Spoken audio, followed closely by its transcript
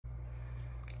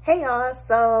Hey y'all,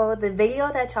 so the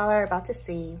video that y'all are about to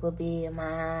see will be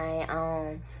my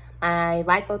my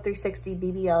Lipo 360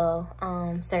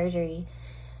 BBL surgery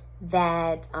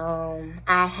that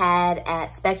I had at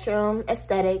Spectrum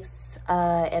Aesthetics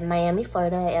in Miami,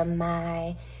 Florida, and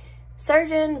my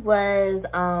surgeon was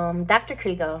Dr.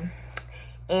 Kreegel,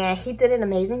 and he did an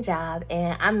amazing job,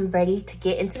 and I'm ready to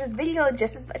get into this video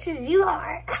just as much as you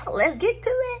are. Let's get to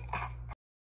it.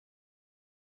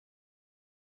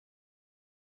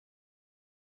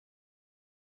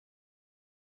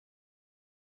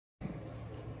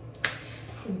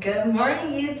 Good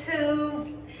morning,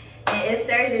 YouTube. It is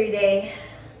surgery day.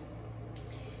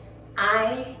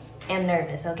 I am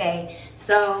nervous, okay?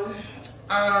 So,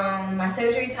 my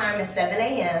surgery time is 7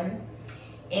 a.m.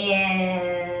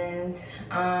 and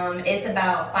it's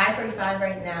about 5:45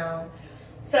 right now.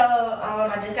 So,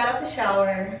 I just got out the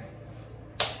shower.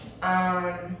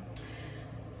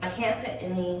 I can't put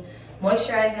any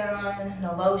moisturizer on,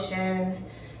 no lotion,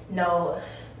 no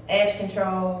edge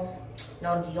control,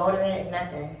 no deodorant,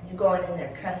 nothing. You going in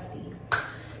there crusty.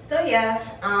 So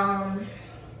yeah, I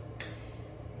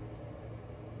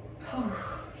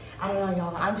don't know,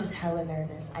 y'all. I'm just hella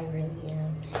nervous. I really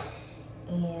am.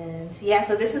 And yeah,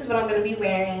 so this is what I'm gonna be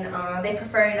wearing. They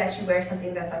prefer that you wear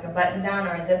something that's like a button down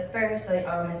or a zipper, so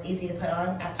it's easy to put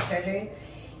on after surgery.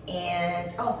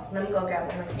 And oh, let me go grab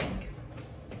one more thing.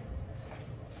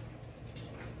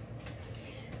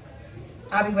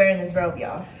 I'll be wearing this robe,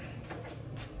 y'all.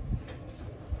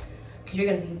 You're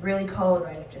gonna be really cold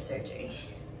right after surgery.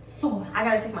 Oh, I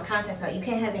gotta take my contacts out. You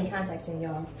can't have any contacts in,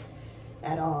 y'all,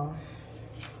 at all.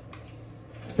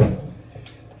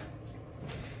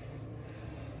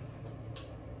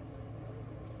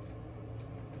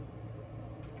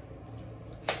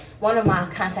 One of my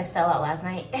contacts fell out last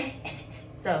night,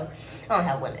 so I don't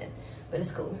have one in, but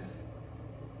it's cool.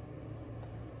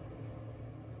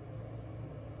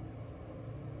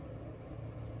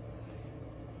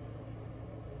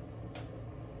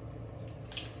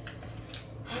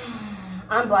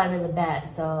 I'm blind as a bat,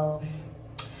 so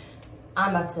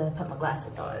I'm about to put my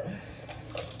glasses on.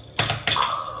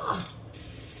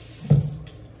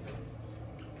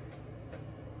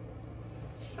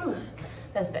 Ooh,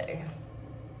 that's better.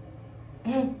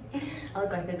 I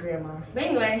look like a grandma. But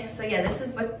anyway, so yeah, this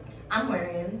is what I'm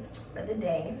wearing for the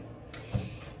day.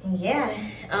 And yeah,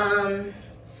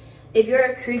 if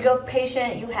you're a Kreegel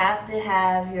patient, you have to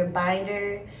have your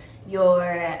binder, your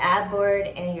ad board,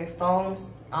 and your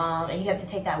foams. And you have to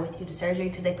take that with you to surgery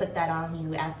because they put that on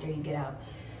you after you get out.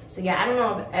 So yeah, I don't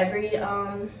know if every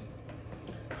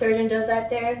surgeon does that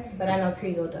there, but I know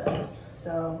Kreegel does.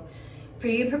 So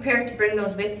be prepared to bring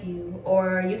those with you,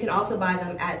 or you can also buy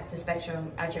them at the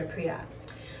Spectrum at your pre-op.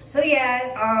 So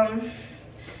yeah,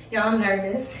 y'all, I'm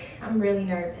nervous. I'm really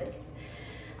nervous.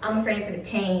 I'm afraid for the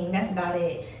pain. That's about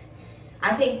it.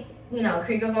 I think, you know,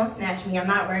 Kreegel gonna snatch me. I'm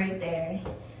not worried there,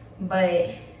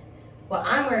 but what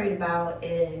I'm worried about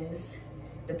is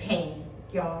the pain,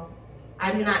 y'all.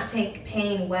 I do not take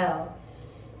pain well.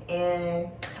 And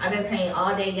I've been praying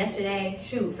all day yesterday.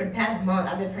 Shoot, for the past month,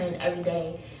 I've been praying every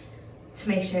day to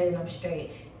make sure that I'm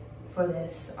straight for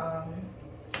this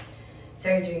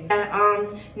surgery.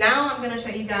 Now I'm gonna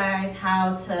show you guys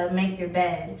how to make your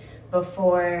bed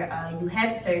before you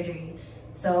head to surgery.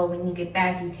 So when you get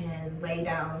back, you can lay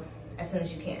down as soon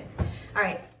as you can. All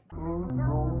right.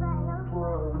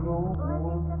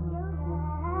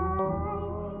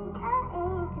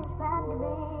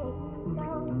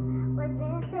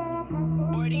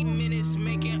 40 minutes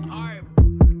making art.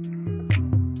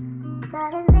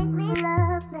 Gotta make me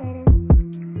love better.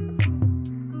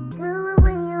 Do it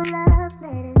when you love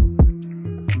better.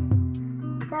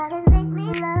 Gotta make me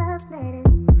love better.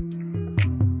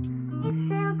 It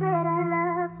feels good, I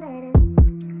love better.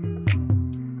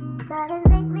 Gotta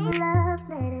make me love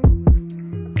better.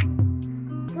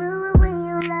 Do it when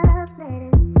you love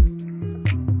better.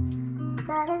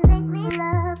 Gotta make me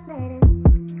love better.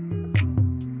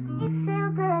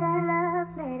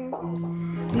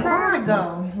 Before I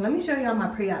go, let me show y'all my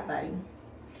pre-op body.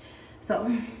 So,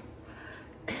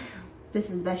 this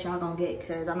is the best y'all gonna get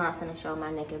because I'm not finna show my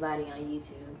naked body on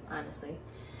YouTube, honestly.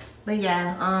 But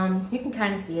yeah, you can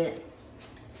kind of see it.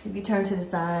 If you turn to the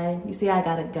side, you see I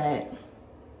got a gut.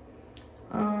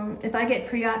 If I get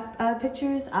pre-op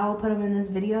pictures, I will put them in this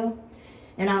video.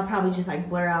 And I'll probably just like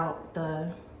blur out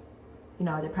the, you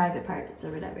know, the private parts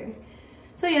or whatever.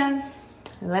 So yeah.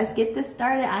 Let's get this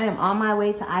started. I am on my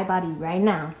way to iBody right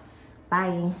now.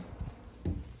 Bye.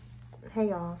 Hey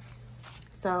y'all.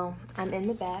 So I'm in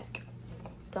the back.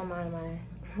 Don't mind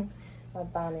my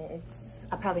bonnet.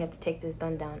 I probably have to take this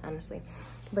bun down, honestly.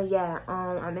 But yeah,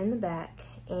 I'm in the back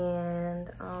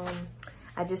and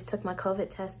I just took my COVID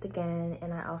test again,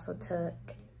 and I also took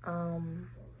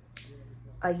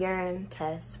a urine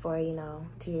test for, you know,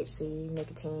 THC,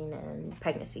 nicotine, and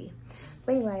pregnancy.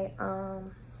 But anyway,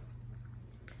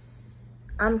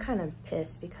 I'm kind of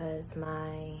pissed because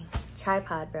my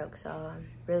tripod broke, so I'm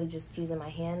really just using my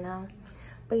hand now.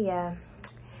 But yeah,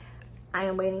 I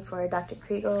am waiting for Dr.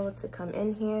 Kreegel to come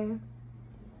in here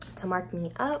to mark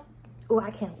me up. Oh, I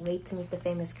can't wait to meet the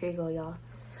famous Kreegel, y'all.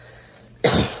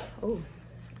 Oh,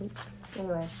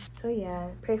 anyway, so yeah,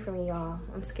 pray for me, y'all.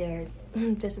 I'm scared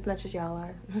just as much as y'all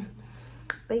are.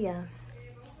 But yeah,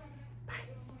 bye.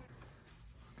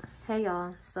 Hey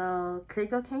y'all, so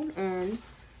Kreegel came in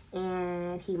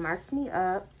and he marked me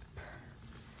up.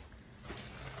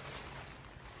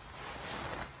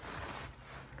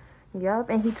 Yup,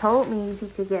 and he told me he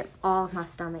could get all of my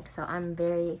stomach, so I'm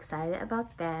very excited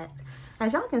about that.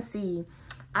 As y'all can see,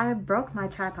 I broke my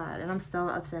tripod and I'm so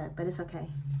upset, but it's okay.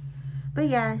 But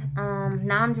yeah,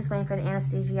 now I'm just waiting for the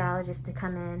anesthesiologist to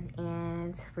come in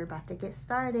and we're about to get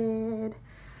started.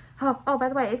 Oh, by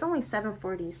the way, it's only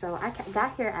 7:40, so I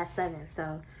got here at 7,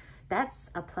 so that's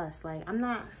a plus. Like, I'm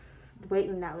not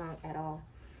waiting that long at all.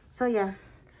 So yeah,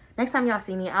 next time y'all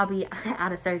see me, I'll be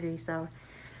out of surgery, so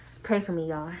pray for me,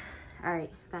 y'all. All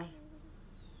right, bye.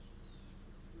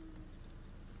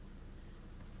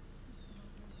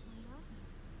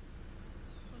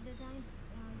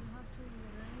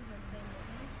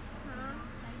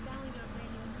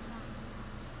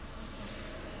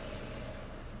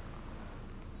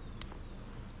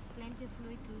 Plenty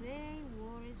fluid today,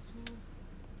 worries soon.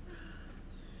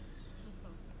 Let's go.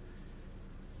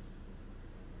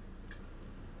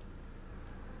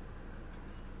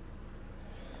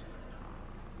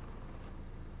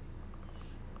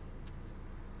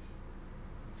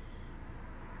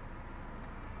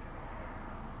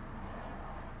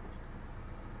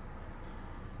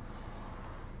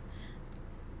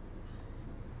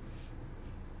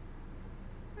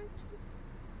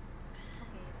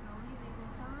 Okay, slowly they go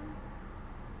down.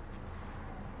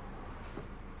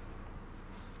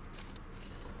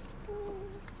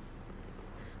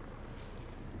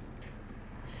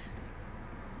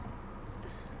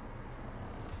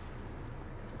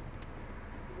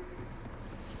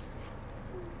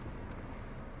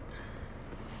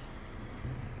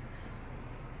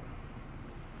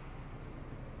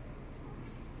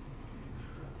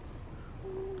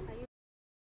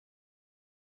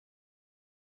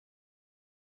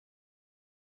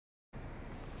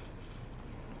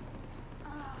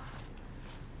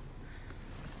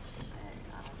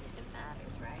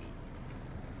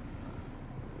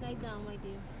 Lie down, my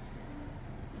dear.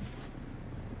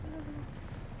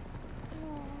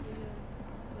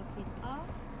 Your feet up.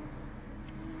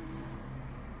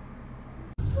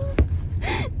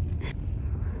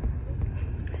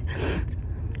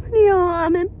 Yo,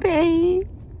 I'm in pain.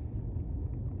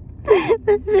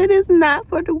 This shit is not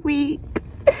for the weak.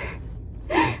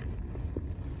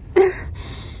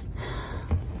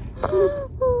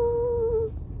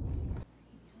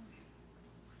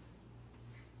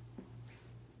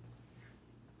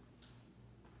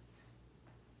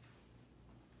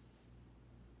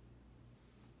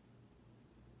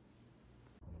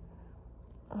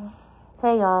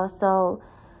 Hey y'all, so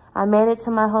I made it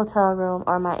to my hotel room,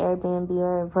 or my Airbnb,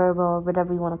 or Verbo,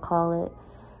 whatever you want to call it.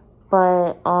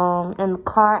 But in the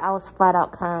car, I was flat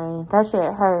out crying. That shit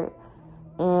hurt.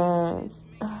 And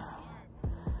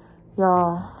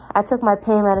y'all, I took my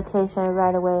pain medication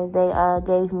right away. They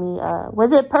gave me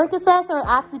was it Percocets or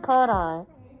oxycodone?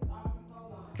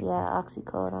 Yeah,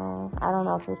 oxycodone. I don't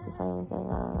know if it's the same thing.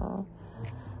 I don't know.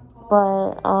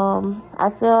 But I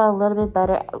feel a little bit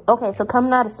better. Okay, so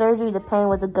coming out of surgery, the pain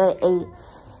was a good 8.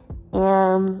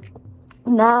 And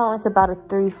now it's about a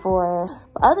 3-4.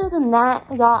 Other than that,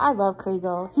 y'all, I love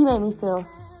Kreegel. He made me feel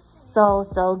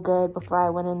so good before I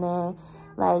went in there.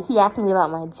 Like, he asked me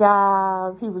about my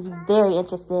job. He was very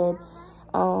interested.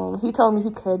 He told me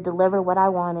he could deliver what I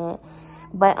wanted.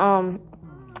 But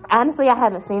honestly, I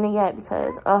haven't seen it yet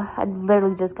because I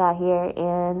literally just got here.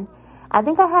 And I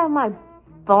think I have my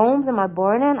foams in my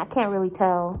boarding. I can't really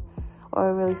tell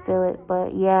or really feel it,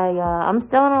 but yeah, I'm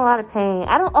still in a lot of pain.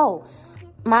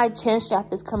 My chin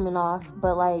strap is coming off,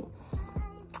 but like,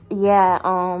 yeah,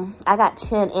 I got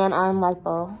chin and arm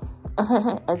lipo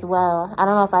as well. I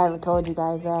don't know if I ever told you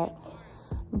guys that,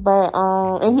 but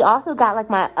and he also got like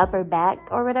my upper back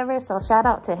or whatever, so shout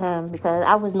out to him because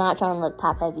I was not trying to look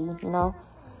top heavy, you know.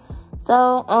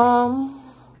 So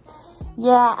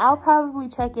yeah, I'll probably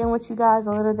check in with you guys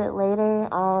a little bit later.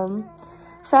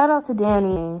 Shout out to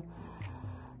Danny.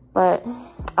 But,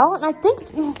 and I think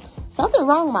Something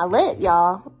wrong with my lip,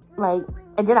 y'all. Like,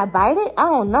 did I bite it? I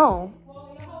don't know.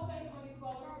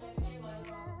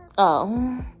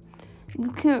 Oh,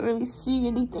 you can't really see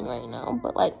anything right now,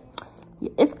 but like,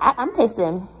 if I'm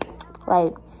tasting,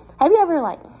 like, have you ever,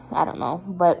 like, I don't know,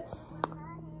 but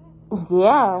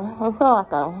yeah, I feel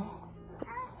like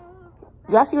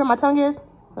y'all see where my tongue is?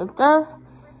 Right there?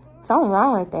 Something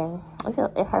wrong right there. I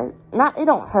feel it hurt. It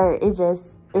don't hurt. It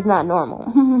just, it's not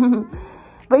normal.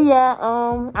 But yeah,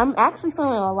 I'm actually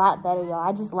feeling a lot better, y'all.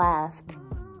 I just laughed.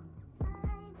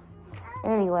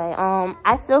 Anyway,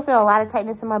 I still feel a lot of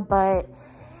tightness in my butt.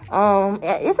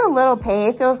 It's a little pain.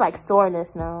 It feels like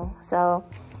soreness now. So,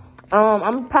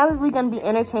 I'm probably going to be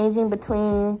interchanging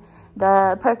between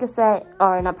the Percocet,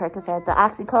 or not Percocet, the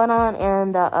oxycodone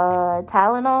and the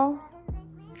Tylenol.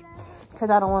 Because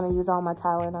I don't want to use all my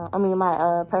Tylenol. I mean,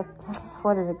 my,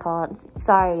 what is it called?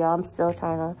 Sorry, y'all. I'm still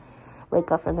trying to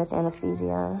wake up from this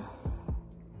anesthesia.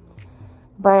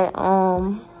 But,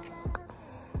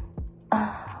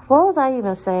 what was I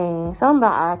even saying? Something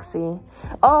about Oxy.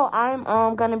 Oh,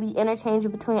 I'm gonna be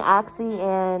interchanging between Oxy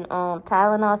and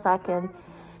Tylenol so I can,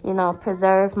 you know,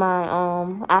 preserve my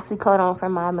oxycodone for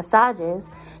my massages.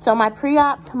 So my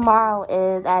pre-op tomorrow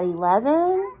is at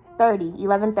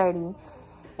 11:30,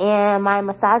 and my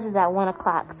massage is at 1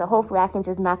 o'clock. So hopefully I can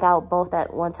just knock out both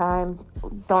at one time.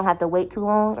 Don't have to wait too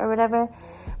long or whatever.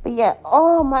 But yeah,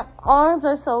 oh, my arms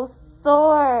are so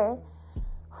sore.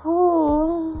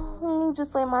 Ooh, let me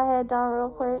just lay my head down real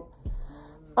quick.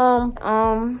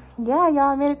 Yeah, y'all,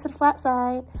 I made it to the flat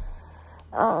side.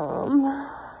 I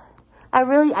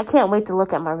can't wait to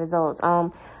look at my results.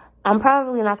 I'm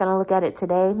probably not gonna look at it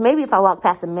today. Maybe if I walk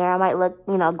past a mirror, I might look,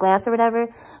 you know, glance or whatever.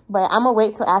 But I'm gonna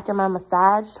wait till after my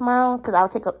massage tomorrow, because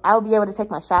I'll be able to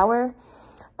take my shower.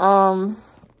 I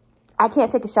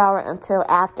can't take a shower until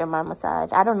after my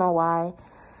massage. I don't know why.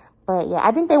 But yeah,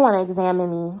 I think they want to examine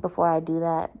me before I do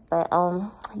that. But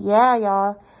yeah,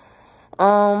 y'all.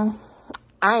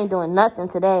 I ain't doing nothing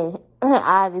today.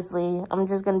 Obviously, I'm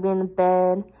just gonna be in the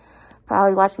bed,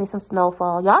 probably watch me some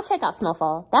Snowfall. Y'all check out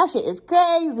Snowfall. That shit is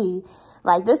crazy.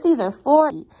 Like, this season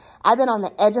 4, I've been on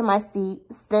the edge of my seat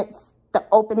since the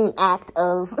opening act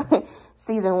of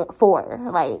season 4.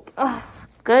 Like, oh,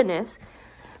 goodness.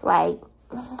 Like,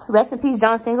 rest in peace,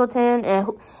 John Singleton,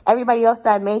 and everybody else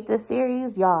that made this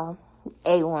series. Y'all,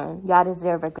 A1. Y'all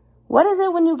deserve it. What is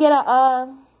it when you get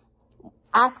a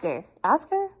Oscar?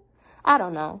 Oscar? I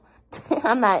don't know.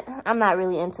 I'm not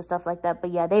really into stuff like that, but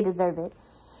yeah, they deserve it.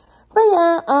 But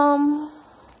yeah, now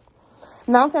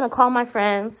I'm gonna call my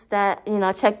friends that, you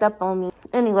know, checked up on me.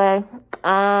 Anyway,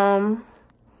 I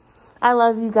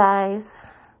love you guys.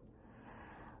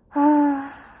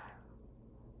 I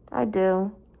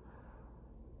do.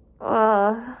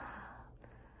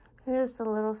 Here's a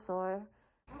little sore.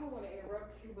 I don't want to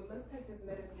interrupt you, but let's take this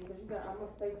medicine because I'm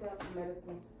gonna space out the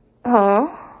medicines. Huh?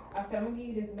 I said I'm gonna give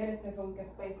you this medicine so we can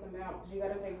space them out because you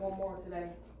gotta take one more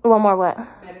today. One more what?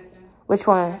 Medicine. Which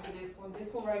one? After this one. This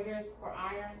one right here is for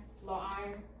iron, low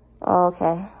iron. Oh,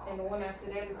 okay. And the one after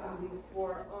that is gonna be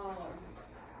for I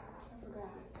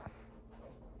forgot.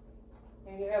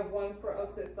 And you have one for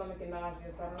upset stomach and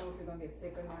nausea. So I don't know if you're gonna get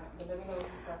sick or not. But let me know if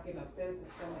you start getting upset with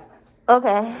the stomach.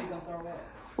 Okay. You're gonna throw up.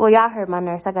 Well, y'all heard my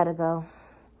nurse. I gotta go.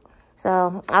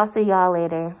 So I'll see y'all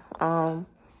later.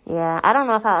 Yeah, I don't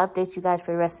know if I'll update you guys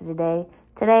for the rest of the day.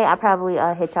 Today, I'll probably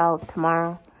hit y'all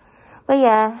tomorrow. But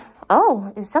yeah.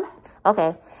 Oh, is some...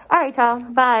 Okay. All right, y'all.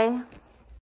 Bye.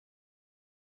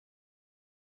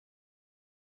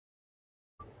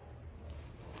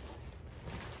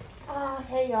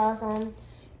 Hey, y'all. So I'm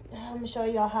going to show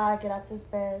y'all how I get out this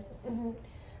bed. I'm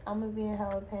going to be in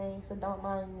hella pain, so don't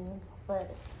mind me. But,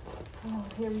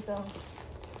 here we go.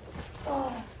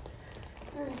 Oh.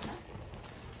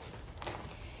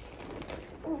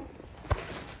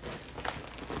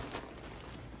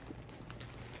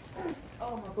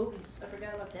 Oh, my boobies. I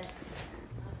forgot about that.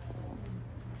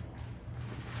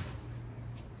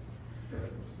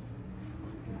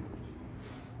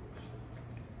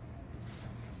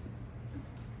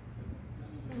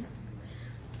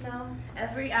 Now,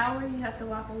 every hour you have to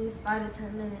walk at least 5 to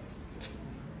 10 minutes.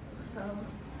 So,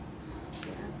 yeah,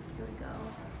 here we go.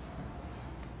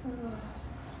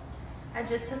 I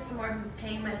just took some more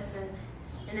pain medicine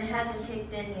and it hasn't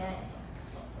kicked in yet.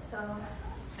 So,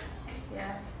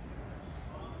 yeah.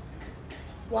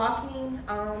 Walking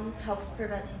helps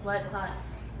prevent blood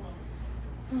clots.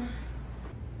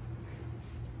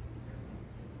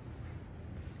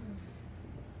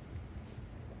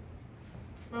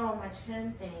 Oh, my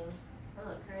chin thing. I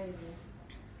look crazy.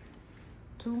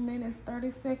 2 minutes,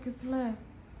 30 seconds left.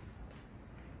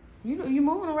 You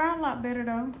moving around a lot better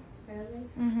though. Really?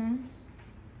 Mm-hmm.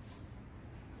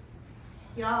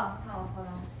 Y'all, oh, hold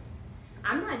on.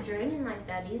 I'm not draining like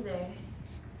that either.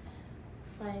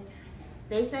 Like,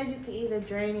 they said you could either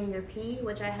drain in your pee,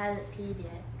 which I haven't peed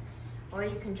yet, or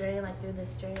you can drain like through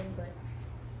this drain, but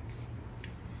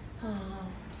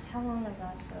how long I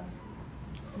got so?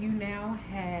 You now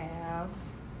have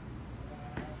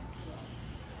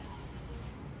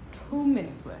 2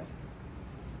 minutes left.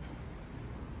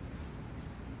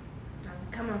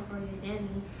 I'm coming for you,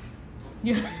 Danny.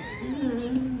 Yeah.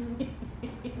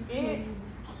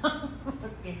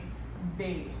 Okay.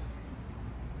 Big.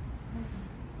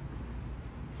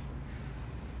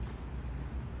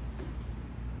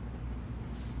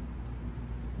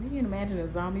 You can imagine a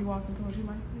zombie walking towards you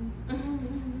like this?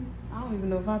 I don't even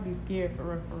know if I'd be scared for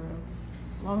real, for real.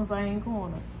 As long as I ain't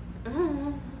corner. You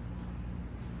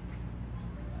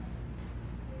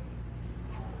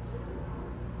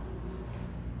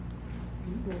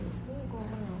better still go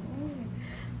around.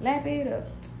 Lap it up.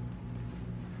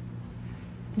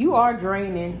 You are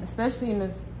draining, especially in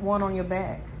this one on your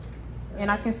back. And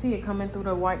I can see it coming through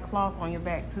the white cloth on your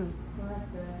back too. Well, that's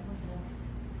good. Okay.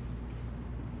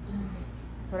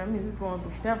 So that means it's going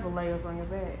through several layers on your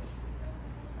back.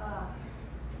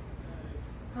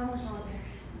 How much longer?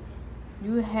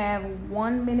 You have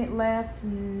 1 minute left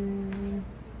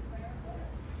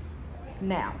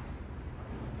now.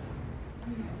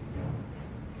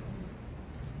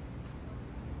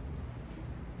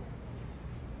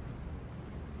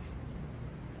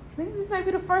 I think this may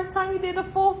be the first time you did the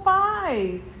full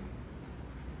 5.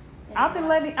 I've been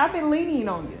leaning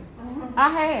on you. I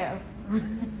have.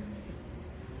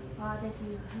 Oh, I think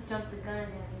you jumped the gun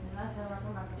and I feel like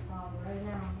I'm about to fall right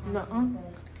now. Nuh-uh.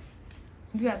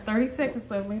 You got 30 seconds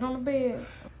left. Lay on the bed.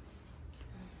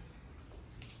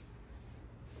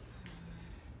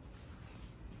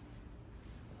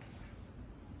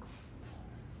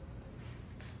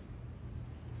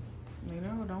 You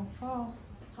know, don't fall.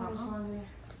 How much longer?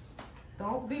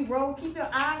 Don't be rolled. Keep your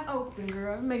eyes open,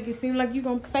 girl. Make it seem like you're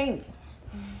gonna faint.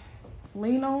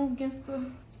 Lean on against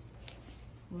the.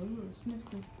 Ooh,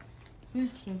 sniffing.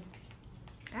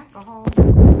 Alcohol.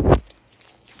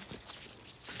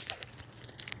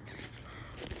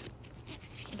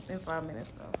 It's been 5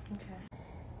 minutes though. Okay.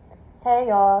 Hey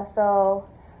y'all, so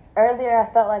earlier I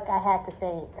felt like I had to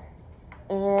faint.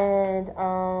 And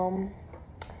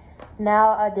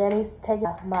now Danny's taking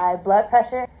my blood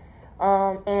pressure.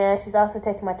 And she's also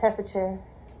taking my temperature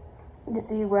to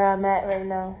see where I'm at right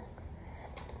now.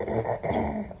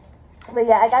 But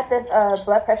yeah, I got this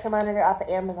blood pressure monitor off of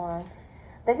Amazon. I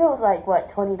think it was like, what,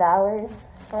 $20, I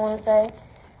want to say.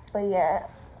 But yeah,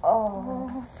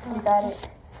 oh, you got it.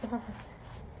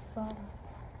 Sorry.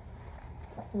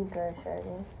 You good,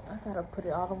 Shirley. I gotta put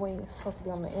it all the way. It's supposed to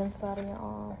be on the inside of your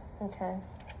arm. Okay.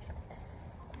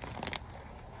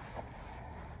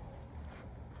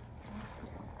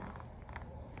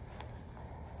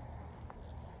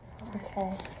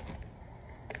 Okay.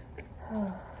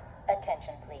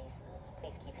 Attention, please.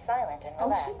 Please keep silent and Oh,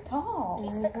 relax. she tall.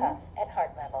 Keep the cuff at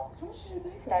heart level. How much did you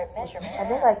think? Start measurement. I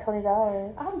think like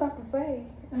 $20. I'm about to say.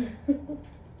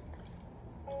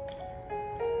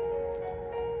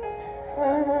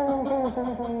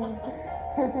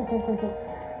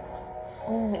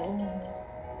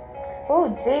 Oh,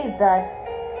 Jesus.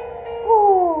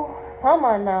 Ooh, come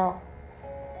on now.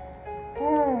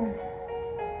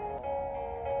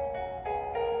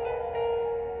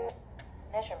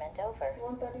 Measurement over.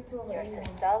 132 over Your 81.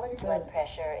 systolic blood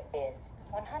pressure is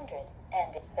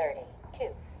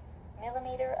 132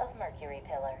 millimeter of mercury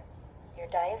pillar. Your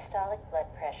diastolic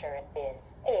blood pressure is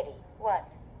 81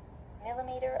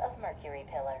 millimeter of mercury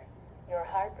pillar. Your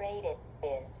heart rate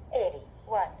is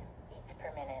 81 beats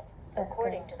per minute. That's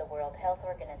According good. to the World Health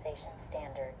Organization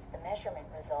standards, the measurement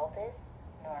result is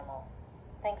normal.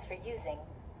 Thanks for using.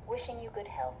 Wishing you good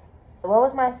health. What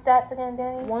was my stats again,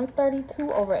 Danny?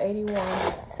 132 over 81.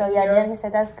 So yeah, Your Danny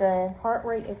said that's good. heart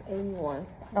rate is 81.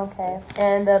 Okay.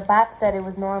 And the box said it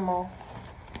was normal.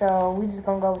 So we just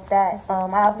gonna go with that.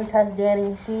 I also trust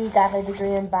Danny. She got her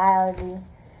degree in biology.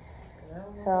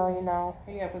 So, you know.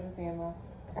 Yeah, put this in though.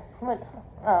 What?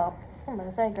 Oh, I'm about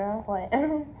to say, girl. What?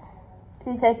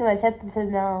 She's taking my temperature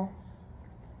now.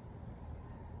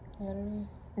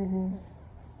 Mm-hmm.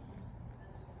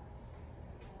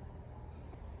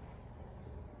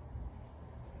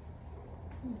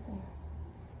 Let me see.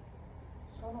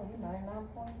 Hold on, you're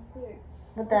 99.6.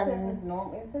 What that It says mean? it's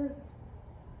normal. It says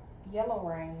yellow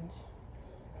range.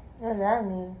 What does that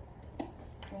mean?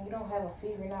 And you don't have a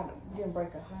fever. You didn't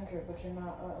break 100, but you're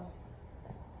not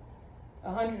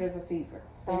 100 is a fever.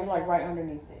 So you're like right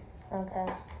underneath it.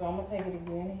 Okay. So I'm gonna take it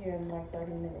again here in like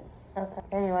 30 minutes. Okay.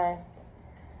 Anyway,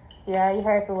 yeah, you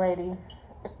heard the lady.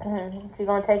 She's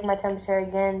gonna take my temperature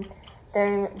again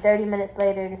 30 minutes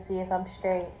later to see if I'm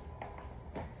straight.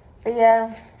 But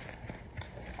yeah.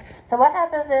 So what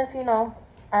happens if, you know,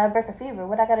 I break a fever?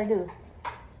 What I gotta do? I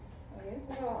guess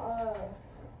we're gonna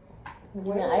Give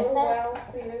wait me a an ice little pack?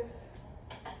 while, see if.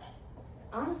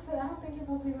 Honestly, I don't think you're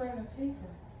supposed to be running a fever.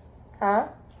 Huh?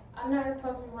 I'm not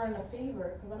supposed to be running a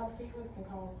fever because I know fevers can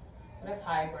cause. Well, that's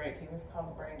high grade fevers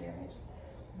cause brain damage.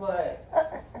 But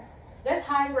that's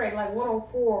high grade, like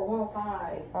 104,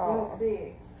 105,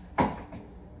 106.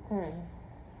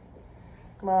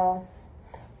 Well,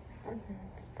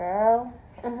 girl,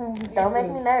 don't make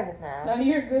me nervous now. No,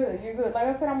 you're good. You're good. Like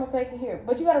I said, I'm gonna take it here.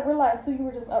 But you gotta realize too, you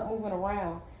were just up moving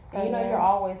around, and you know you're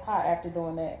always hot after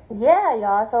doing that. Yeah,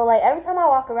 y'all. So like every time I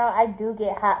walk around, I do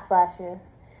get hot flashes.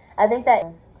 I think that's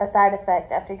a side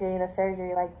effect after getting a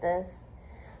surgery like this.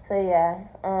 So yeah,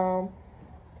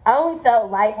 I only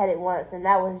felt lightheaded once, and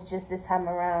that was just this time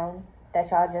around that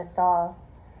y'all just saw.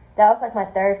 That was like my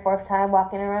third, fourth time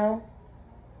walking around.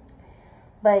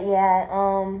 But yeah,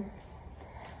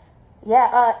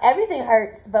 everything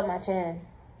hurts but my chin.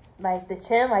 Like the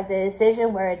chin, like the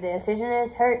incision where the incision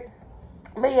is hurt.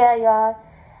 But yeah, y'all,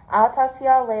 I'll talk to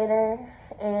y'all later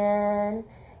and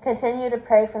continue to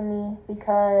pray for me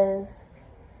because,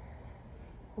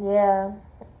 yeah,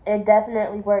 it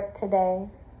definitely worked today.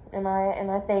 And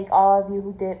I thank all of you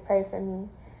who did pray for me.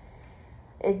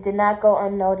 It did not go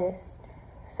unnoticed.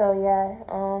 So yeah,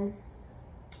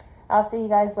 I'll see you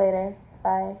guys later.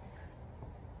 Bye.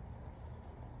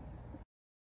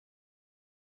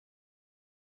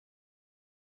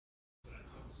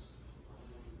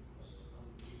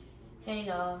 Hey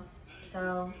y'all,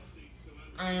 so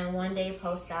I am one day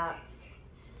post-op,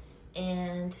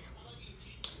 and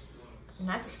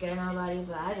not to scare nobody,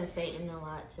 but I've been fainting a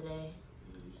lot today.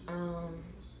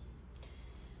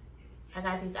 I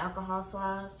got these alcohol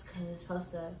swabs because it's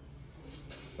supposed to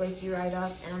wake you right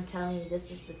up, and I'm telling you,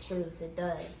 this is the truth. It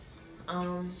does.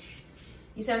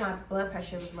 You said my blood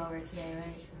pressure was lower today,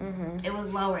 right? Mm-hmm. It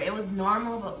was lower. It was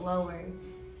normal, but lower.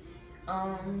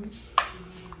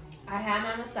 I had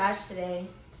my massage today,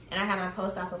 and I had my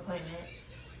post-op appointment,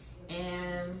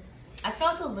 and I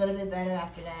felt a little bit better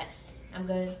after that. I'm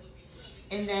good.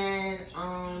 And then,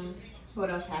 what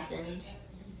else happened?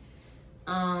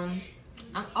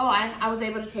 I was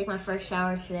able to take my first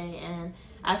shower today, and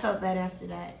I felt better after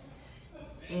that.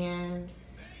 And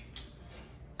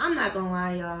I'm not gonna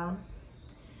lie, y'all.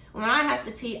 When I have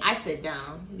to pee, I sit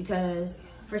down because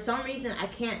for some reason I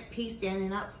can't pee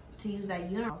standing up to use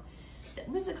that urinal.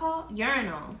 What's it called?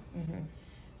 Urinal. Mm-hmm.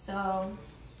 So,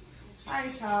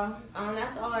 alright, y'all.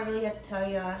 That's all I really have to tell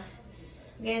y'all.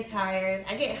 I'm getting tired.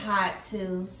 I get hot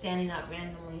too, standing up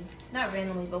randomly. Not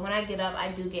randomly, but when I get up, I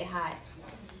do get hot.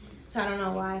 So I don't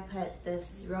know why I put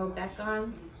this robe back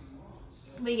on.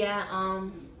 But yeah,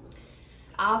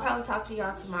 I'll probably talk to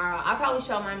y'all tomorrow. I'll probably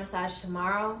show my massage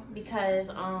tomorrow because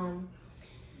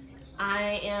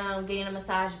I am getting a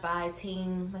massage by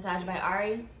Team Massage by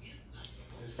Ari.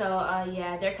 So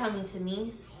yeah, they're coming to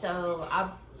me. So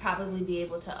I'll probably be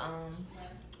able to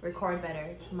record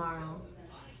better tomorrow.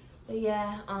 But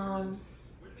yeah,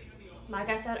 like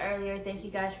I said earlier, thank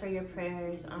you guys for your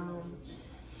prayers.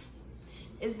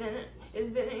 It's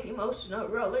been an emotional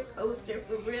roller coaster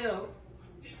for real.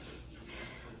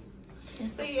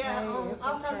 So yeah,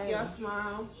 I'll talk to y'all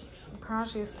tomorrow. I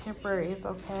promise you it's temporary. It's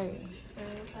okay.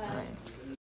 Okay.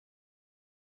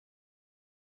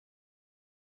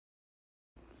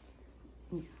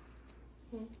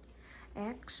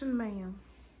 Action, ma'am.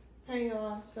 Hey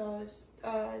y'all, so it's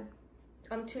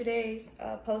I'm 2 days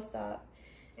post-op,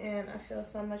 and I feel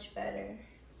so much better.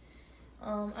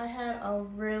 I had a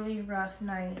really rough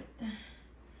night.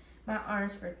 My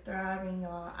arms were throbbing,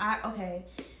 y'all. Okay,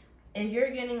 if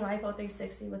you're getting Lipo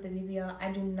 360 with the BBL,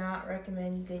 I do not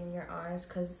recommend you getting your arms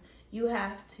because you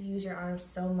have to use your arms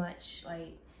so much.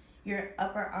 Like, your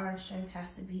upper arm strength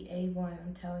has to be A1,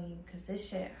 I'm telling you, because this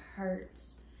shit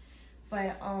hurts.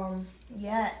 But,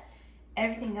 yeah,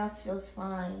 everything else feels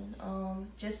fine.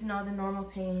 Just know the normal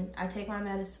pain. I take my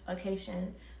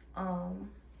medication,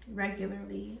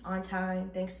 regularly, on time,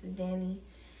 thanks to Danny.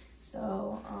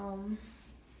 So,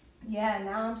 yeah,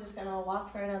 now I'm just gonna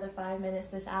walk for another 5 minutes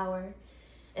this hour.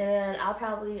 And I'll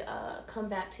probably, come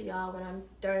back to y'all when I'm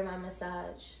during my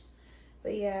massage.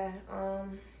 But yeah,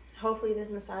 hopefully this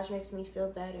massage makes me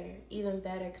feel better, even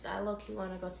better, because I low-key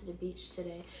want to go to the beach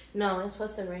today. No, it's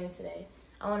supposed to rain today.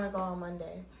 I want to go on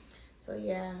Monday. So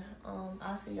yeah,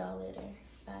 I'll see y'all later.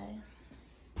 Bye.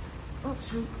 Oh,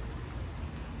 shoot.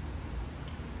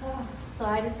 So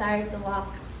I decided to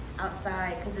walk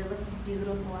outside because it looks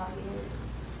beautiful out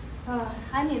here.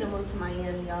 I need to move to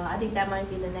Miami, y'all. I think that might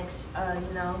be the next,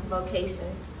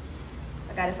 location.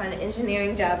 I gotta find an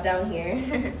engineering job down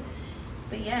here.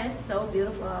 But yeah, it's so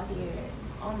beautiful out here.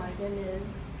 Oh my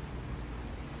goodness.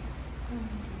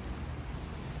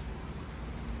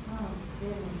 Oh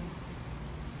goodness.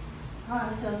 Oh,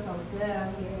 it feels so good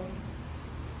out here.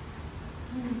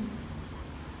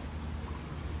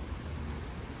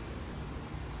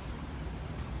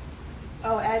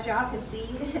 Oh, as y'all can see,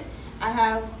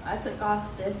 I took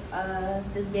off this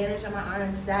this bandage on my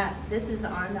arm because this is the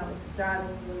arm that was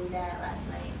throbbing really bad last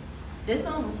night. This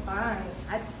one was fine.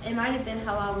 It might have been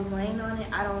how I was laying on it.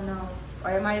 I don't know,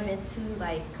 or it might have been too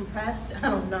like compressed. I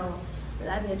don't know, but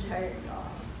that bitch hurt, y'all.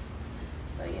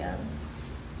 So yeah.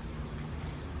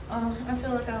 Oh, I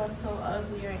feel like I look so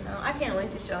ugly right now. I can't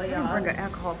wait to show y'all. I didn't bring an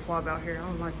alcohol swab out here. I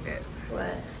don't like that.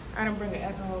 What? I didn't bring an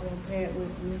alcohol pad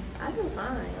with me. I've been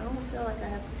fine. I don't feel like I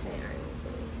have to faint or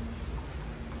anything.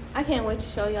 I can't wait to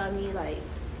show y'all me, like,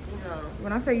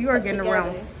 When I say you are getting together.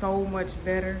 around so much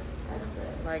better, That's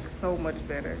good. like so much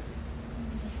better.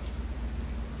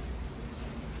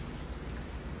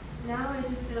 Now it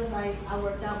just feels like I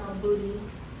worked out my booty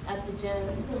at the gym.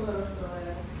 It's a little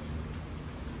sore.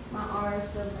 My arms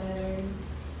feel better.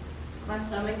 My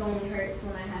stomach only hurts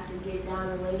when I have to get down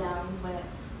and lay down, but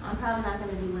I'm probably not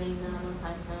going to be laying down no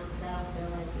time soon because I don't feel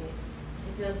like it.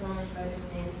 It feels so much better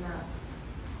standing up.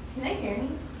 Can they hear me?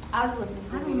 I'll just listen to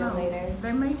the video later.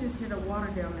 They may just hear the water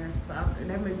down there, but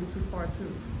that may be too far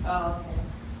too. Oh, okay.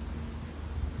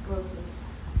 We'll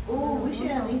see. Ooh, we should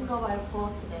at least go by the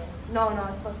pool today. No,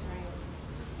 it's supposed to rain.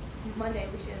 Monday,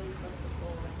 we should at least go to the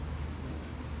pool.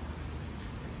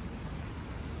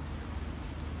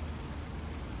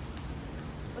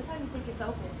 What time do you think it's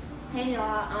open? Hey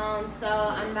y'all, so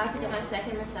I'm about to get my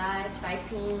second massage by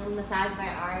Team Massage by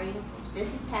Ari.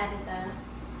 This is Tabitha,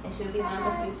 and she'll be my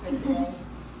masseuse for today.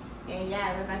 And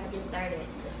yeah, we're about to get started. Okay.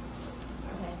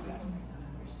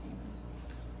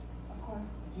 Of course,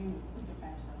 you would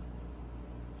defend her.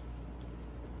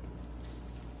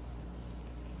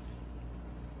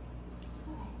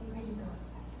 Okay, you ready to go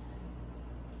inside?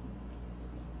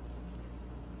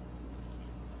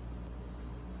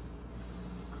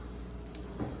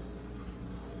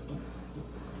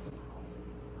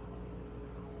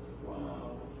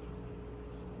 Wow.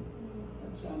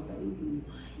 That's our baby.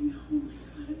 I know. Oh my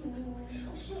God.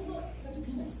 Oh shit, look. That's a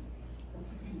penis.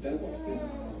 That's a penis. That's Do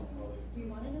you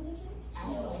want to know this?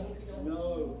 Absolutely. No.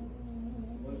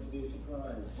 I want it to be a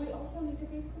surprise. We also need to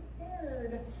be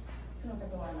prepared. It's going to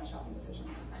affect a lot of my shopping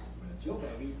decisions. When it's your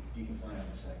baby, you can plan out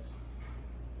the sex.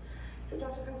 So,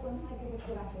 Dr. Krause, when will I be able to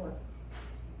go back to work?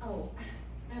 Oh,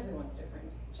 everyone's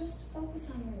different. Just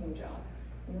focus on your new job.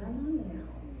 You're a mom now.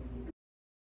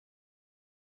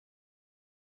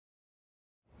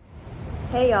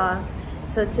 Hey y'all,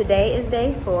 so today is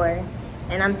day 4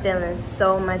 and I'm feeling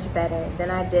so much better than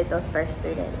I did those first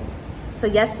 3 days. So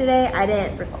yesterday I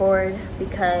didn't record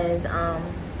because I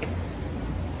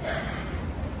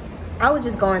was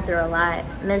just going through a lot,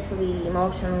 mentally,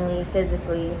 emotionally,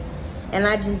 physically, and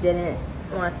I just didn't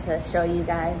want to show you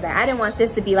guys that. I didn't want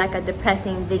this to be like a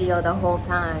depressing video the whole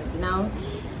time,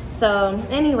 So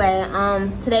anyway,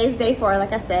 today's day 4,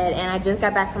 like I said, and I just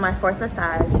got back from my 4th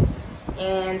massage.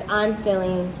 And I'm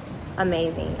feeling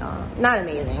amazing, y'all. Not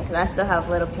amazing, because I still have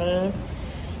a little pain.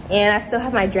 And I still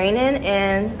have my draining.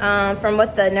 And from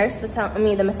what the nurse was telling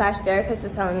me, the massage therapist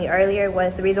was telling me earlier,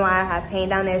 was the reason why I have pain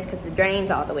down there is because the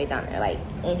drain's all the way down there, like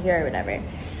in here or whatever.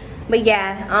 But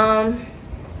yeah,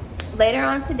 later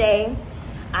on today,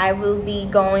 I will be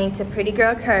going to Pretty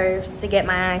Girl Curves to get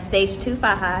my stage 2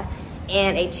 faja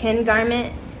and a chin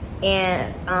garment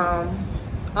and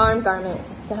arm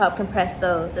garments to help compress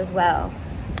those as well,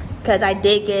 because I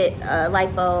did get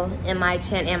lipo in my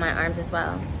chin and my arms as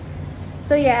well.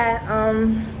 So yeah,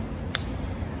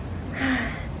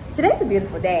 today's a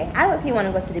beautiful day. I look-key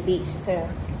want to go to the beach too.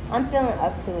 I'm feeling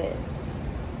up to it.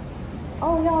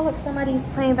 Oh y'all, look, somebody's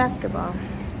playing basketball.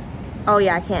 Oh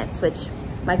yeah, I can't switch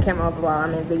my camera over while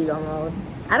I'm in video mode.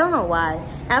 I don't know why.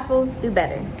 Apple, do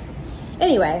better.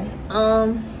 Anyway,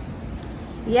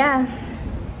 yeah.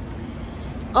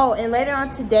 Oh, and later on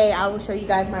today, I will show you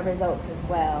guys my results as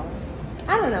well.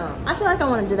 I don't know. I feel like I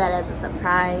want to do that as a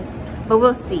surprise, but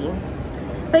we'll see.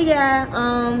 But yeah,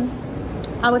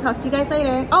 I will talk to you guys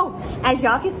later. Oh, as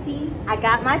y'all can see, I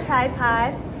got my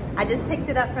tripod. I just picked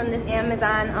it up from this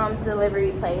Amazon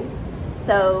delivery place.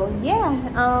 So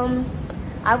yeah,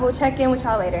 I will check in with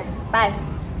y'all later. Bye.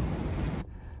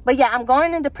 But yeah, I'm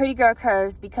going into Pretty Girl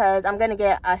Curves because I'm gonna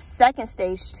get a second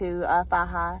stage 2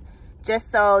 faja,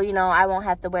 just so, you know, I won't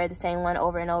have to wear the same one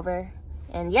over and over.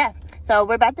 And yeah, so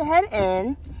we're about to head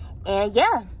in. And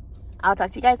yeah, I'll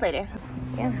talk to you guys later.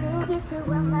 Yeah.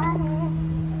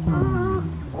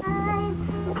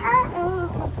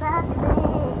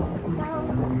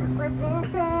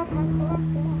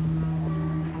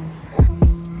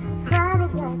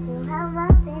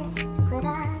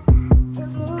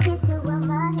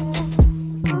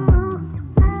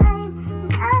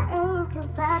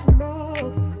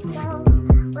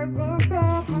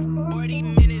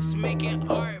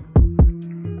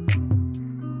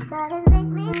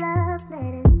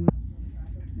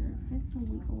 So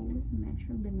we always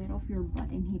measure the middle of your butt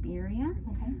and hip area.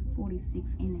 Okay. 46.5.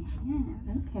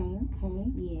 Okay.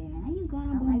 Yeah, you got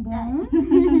a like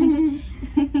boom.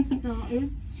 So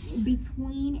it's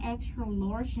between extra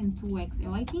large and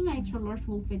 2XL. I think extra large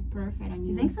will fit perfect on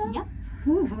you. You think so? Yeah.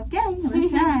 Ooh, okay, let's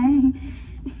try.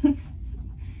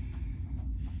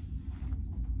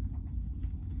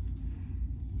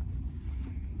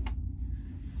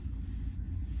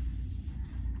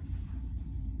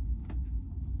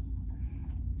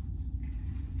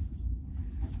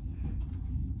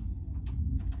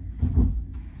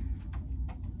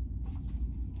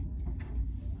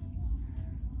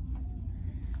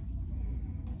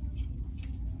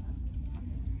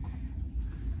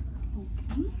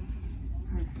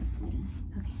 Perfect, sweetie.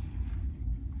 Okay.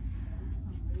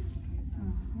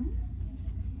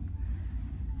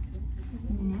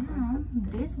 Now,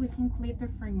 this we can clip it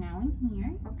for now in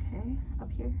here. Okay, up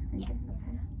here? Yeah.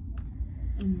 Okay.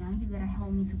 And now you gotta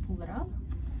help me to pull it up.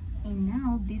 And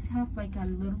now this has like a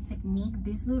little technique.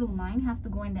 This little line have to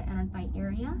go in the inner thigh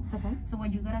area. Okay. So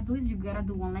what you gotta do is you gotta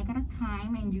do one leg at a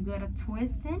time, and you gotta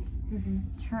twist it,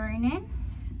 turn it,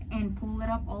 and pull it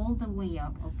up all the way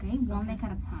up. Okay, one leg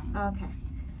at a time. Okay.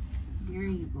 There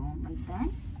you go, like that.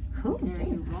 Ooh, there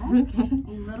you go. Okay.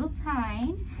 A little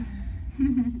tight.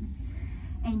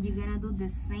 And you're gonna do the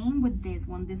same with this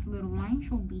one. This little line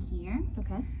should be here.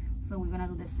 Okay. So we're gonna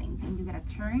do the same thing. You gotta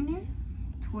turn it,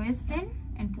 twist it,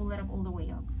 and pull it up all the way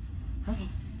up. Okay.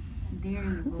 There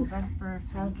you go. That's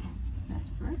perfect. Okay. That's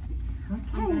perfect.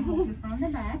 Okay. I'm gonna help you from the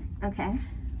back. Okay.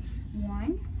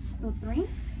 1, 2, 3.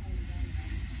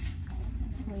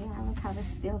 Oh yeah, look how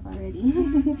this feels already.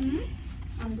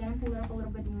 I'm gonna pull it up a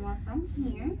little bit more from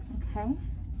here. Okay.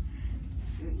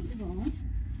 There you go. A little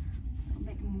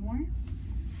bit more.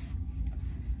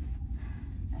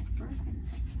 That's perfect.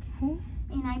 Okay.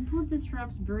 And I put the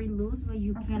straps very loose, but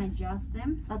you can adjust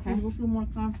them. Okay. So you will feel more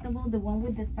comfortable. The one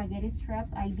with the spaghetti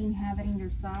straps, I didn't have it in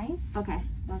your size. Okay.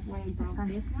 That's why I brought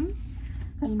this one.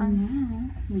 That's and fine. now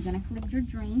we're gonna clip your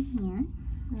drain here.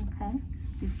 Okay.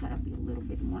 It's gotta be a little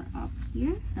bit more up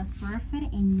here. That's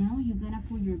perfect. And now you're gonna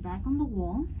put your back on the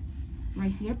wall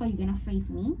right here, but you're gonna face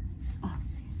me. Oh.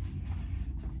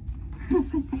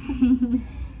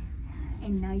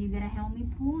 And now you're gonna help me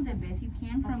pull the best you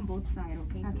can from both sides,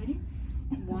 okay, sweetie?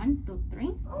 1, 2,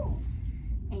 3.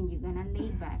 And you're gonna lay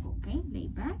back, okay? Lay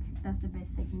back. That's the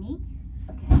best technique.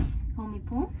 Okay. Help me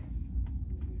pull.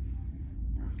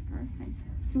 That's perfect.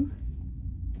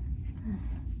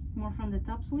 More from the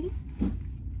top, sweetie.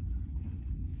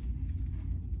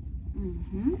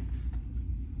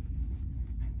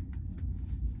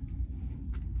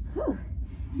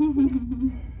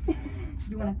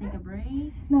 You want to take a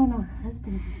break? No, let's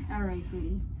do this. All right,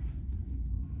 sweetie.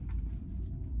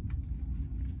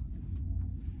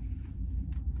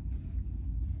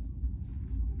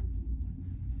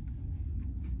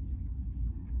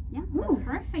 Yeah, that's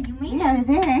perfect. You made it.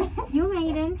 There. You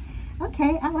made it.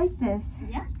 Okay, I like this.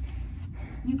 Yeah.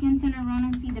 You can turn around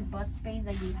and see the butt space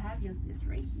that you have. Just this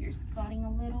right here is cutting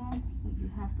a little, so you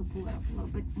have to pull it up a little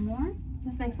bit more.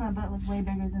 This makes my butt look way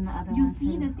bigger than the other You one.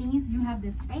 see, the thing is, you have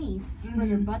the space for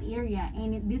your butt area,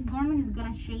 and this garment is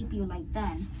gonna shape you like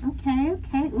that. Okay.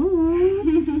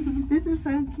 Ooh. This is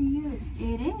so cute.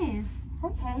 It is.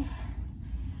 Okay.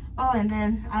 Oh, and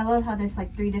then I love how there's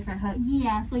like 3 different hooks.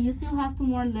 Yeah, so you still have 2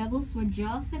 more levels to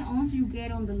adjust it. Once you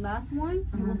get on the last one,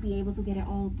 you will be able to get it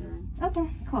all done. Okay,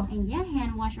 cool. And yeah,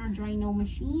 hand wash or dry no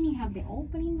machine. You have the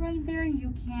opening right there.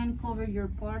 You can cover your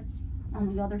parts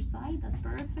on the other side. That's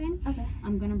perfect. Okay.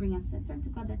 I'm gonna bring a scissor to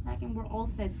cut the tack, and we're all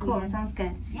set, sweetie. Cool, sounds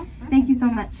good. Yeah. Perfect. Thank you so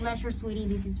much. Pleasure, sweetie.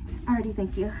 This is free. Alrighty,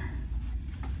 thank you.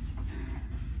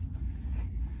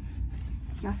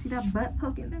 Y'all see that butt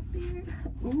poking back there?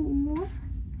 Ooh.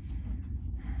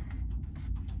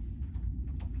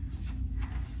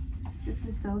 This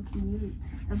is so cute.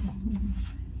 Okay.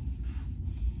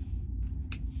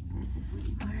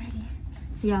 Alrighty.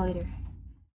 See y'all later.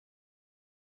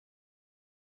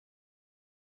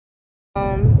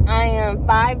 I am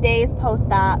 5 days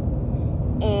post-op,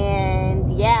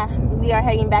 and yeah, we are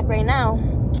heading back right now.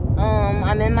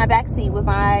 I'm in my back seat with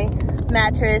my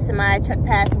mattress and my truck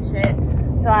pads and shit,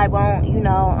 so I won't, you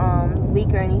know, leak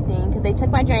or anything, because they took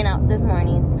my drain out this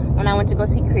morning when I went to go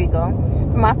see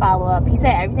Kreegel for my follow-up. He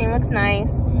said everything looks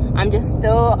nice. I'm just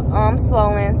still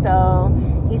swollen,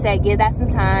 so he said give that some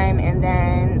time and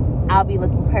then I'll be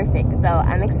looking perfect. So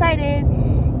I'm excited.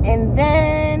 And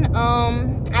then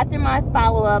after my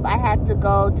follow-up, I had to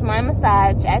go to my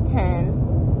massage at 10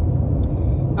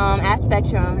 at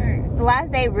Spectrum. The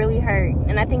last day really hurt,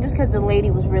 and I think it was because the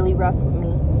lady was really rough with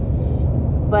me.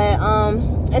 But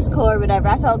it's cool or whatever.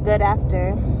 I felt good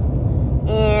after.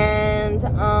 And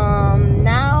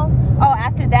now, oh,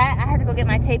 after that, I had to go get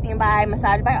my taping by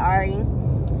Massage by Ari.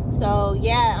 So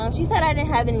yeah, she said I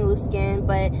didn't have any loose skin,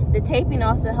 but the taping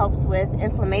also helps with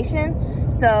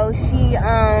inflammation. So she,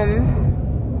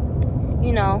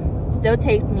 you know, still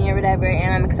taped me or whatever,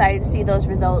 and I'm excited to see those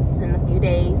results in a few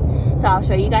days. So I'll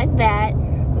show you guys that.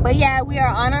 But yeah, we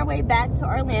are on our way back to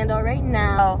Orlando right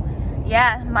now.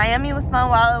 Yeah, Miami was fun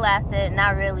while it lasted.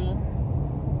 Not really.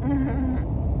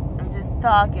 I'm just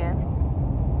talking.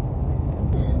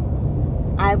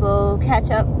 I will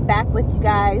catch up back with you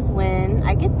guys when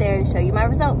I get there to show you my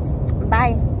results.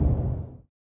 Bye.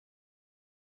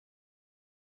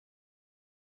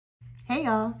 Hey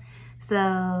y'all.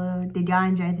 So, did y'all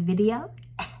enjoy the video?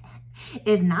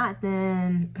 If not,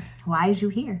 then why is you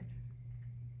here?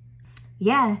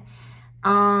 Yeah.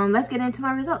 Let's get into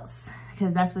my results,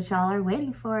 because that's what y'all are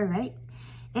waiting for, right?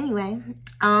 Anyway,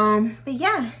 but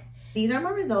yeah, these are my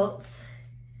results,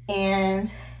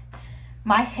 and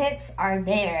my hips are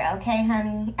there, okay,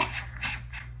 honey?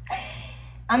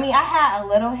 I mean, I had a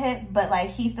little hip, but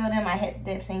like he filled in my hip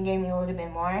dips and gave me a little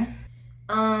bit more.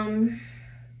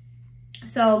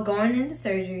 So going into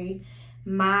surgery,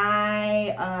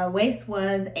 my waist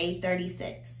was a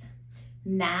 36.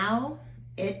 Now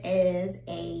it is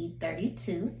a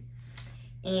 32.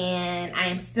 And I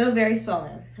am still very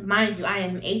swollen. Mind you, I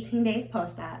am 18 days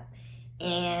post-op,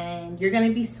 and you're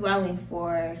gonna be swelling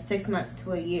for 6 months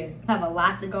to a year. I have a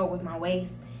lot to go with my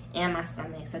waist and my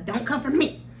stomach, so don't come for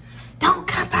me. Don't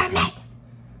come for me,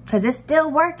 because it's still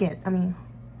working. I mean,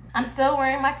 I'm still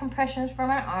wearing my compressions for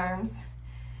my arms.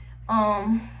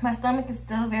 My stomach is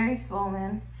still very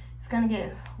swollen. It's gonna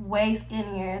get way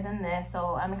skinnier than this,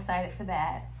 so I'm excited for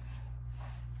that.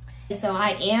 So I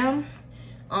am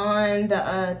on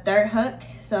the third hook.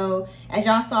 So as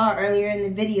y'all saw earlier in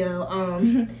the video,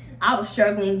 I was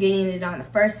struggling getting it on the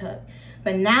first hook,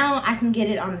 but now I can get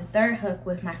it on the third hook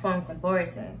with my foam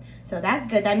supporting. So that's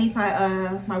good. That means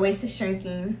my my waist is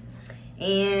shrinking.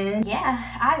 And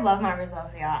yeah, I love my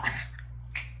results, y'all.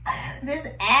 This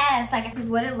ass, like, this is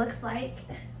what it looks like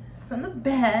from the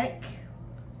back.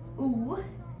 Ooh.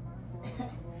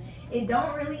 It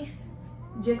don't really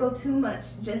jiggle too much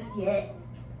just yet,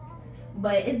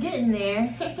 but it's getting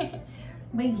there.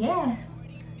 But yeah,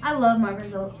 I love my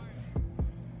results.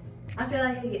 I feel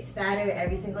like it gets fatter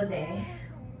every single day.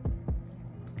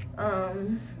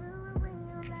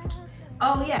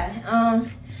 Oh yeah,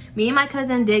 me and my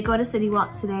cousin did go to City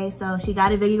Walk today, so she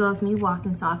got a video of me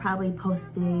walking, so I'll probably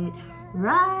post it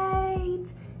right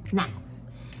now.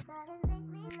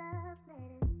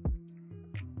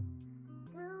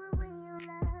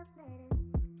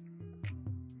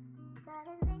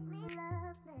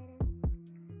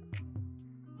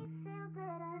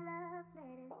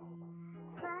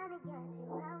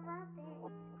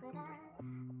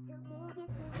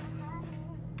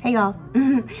 Hey y'all,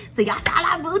 so y'all saw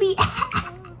that booty?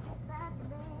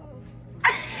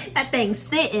 That thing's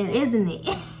sitting, isn't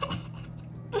it?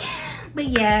 But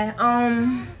yeah,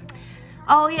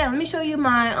 oh yeah, let me show you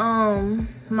my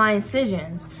my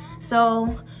incisions.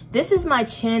 So this is my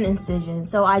chin incision.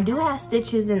 So I do have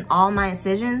stitches in all my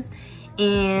incisions,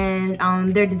 and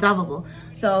they're dissolvable.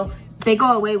 So they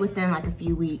go away within like a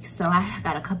few weeks. So I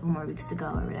got a couple more weeks to go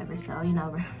or whatever. So, you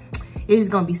know, it's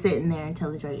just gonna be sitting there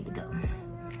until it's ready to go.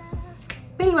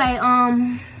 But anyway,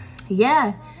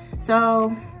 yeah,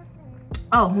 so,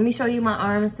 oh, let me show you my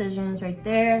arm incisions right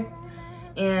there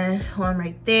and one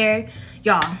right there.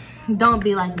 Y'all, don't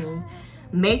be like me.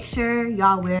 Make sure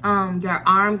y'all wear your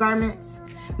arm garments.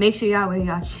 Make sure y'all wear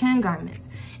your chin garments,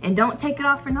 and don't take it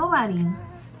off for nobody.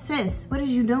 Sis, what is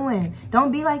you doing?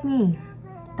 Don't be like me.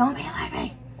 Don't be like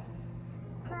me.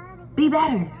 Be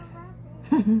better.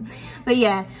 But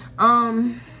yeah,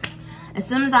 as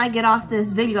soon as I get off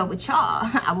this video with y'all,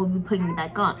 I will be putting it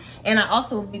back on. And I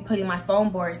also will be putting my foam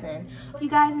boards in. Hope you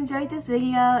guys enjoyed this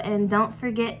video, and don't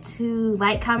forget to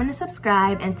like, comment, and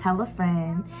subscribe, and tell a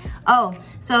friend. Oh,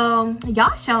 so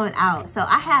y'all showing out. So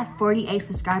I have 48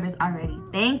 subscribers already.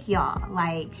 Thank y'all.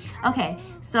 Like, okay,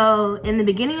 so in the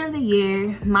beginning of the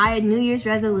year, my New Year's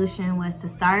resolution was to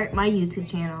start my YouTube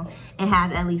channel and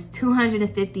have at least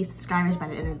 250 subscribers by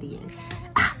the end of the year.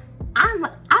 I'm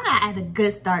at a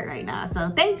good start right now, so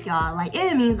thank y'all. Like,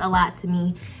 it means a lot to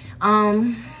me.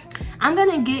 I'm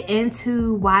gonna get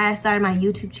into why I started my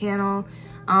YouTube channel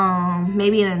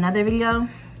maybe in another video,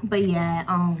 but yeah,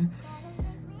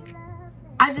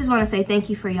 I just want to say thank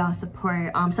you for y'all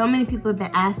support. So many people have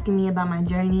been asking me about my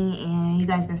journey, and you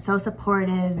guys been so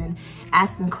supportive and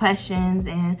asking questions,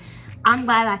 and I'm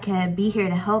glad I could be here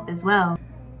to help as well.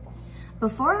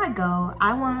 Before I go,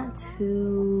 I want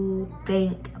to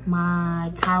thank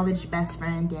my college best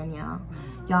friend, Danielle.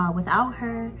 Y'all, without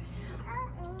her,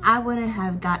 I wouldn't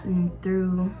have gotten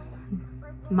through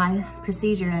my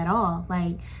procedure at all.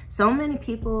 Like, so many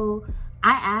people,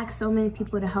 I asked so many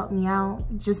people to help me out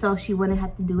just so she wouldn't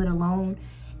have to do it alone.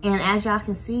 And as y'all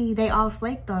can see, they all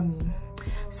flaked on me.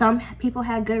 Some people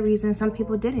had good reasons, some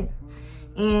people didn't.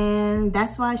 And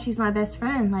that's why she's my best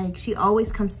friend. Like, she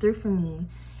always comes through for me.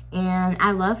 And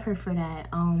I love her for that.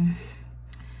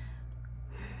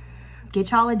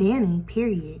 Get y'all a Danny,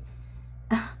 period.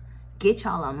 Get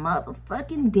y'all a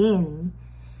motherfucking Danny.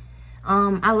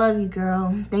 I love you,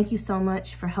 girl. Thank you so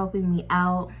much for helping me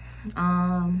out.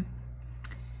 I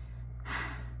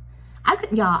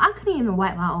couldn't even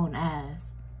wipe my own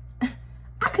ass.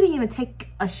 I couldn't even take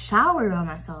a shower by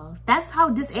myself. That's how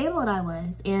disabled I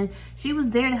was. And she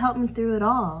was there to help me through it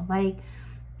all. Like,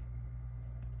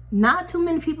 not too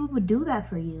many people would do that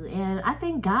for you, and I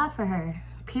thank God for her,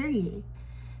 period.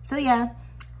 So yeah,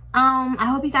 I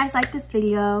hope you guys like this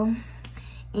video,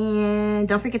 and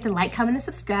don't forget to like, comment, and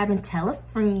subscribe, and tell a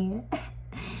friend.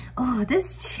 Oh,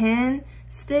 this chin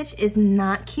stitch is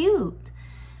not cute,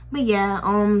 but yeah,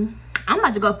 I'm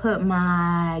about to go put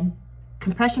my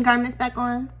compression garments back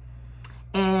on,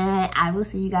 and I will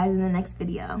see you guys in the next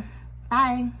video.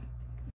 Bye.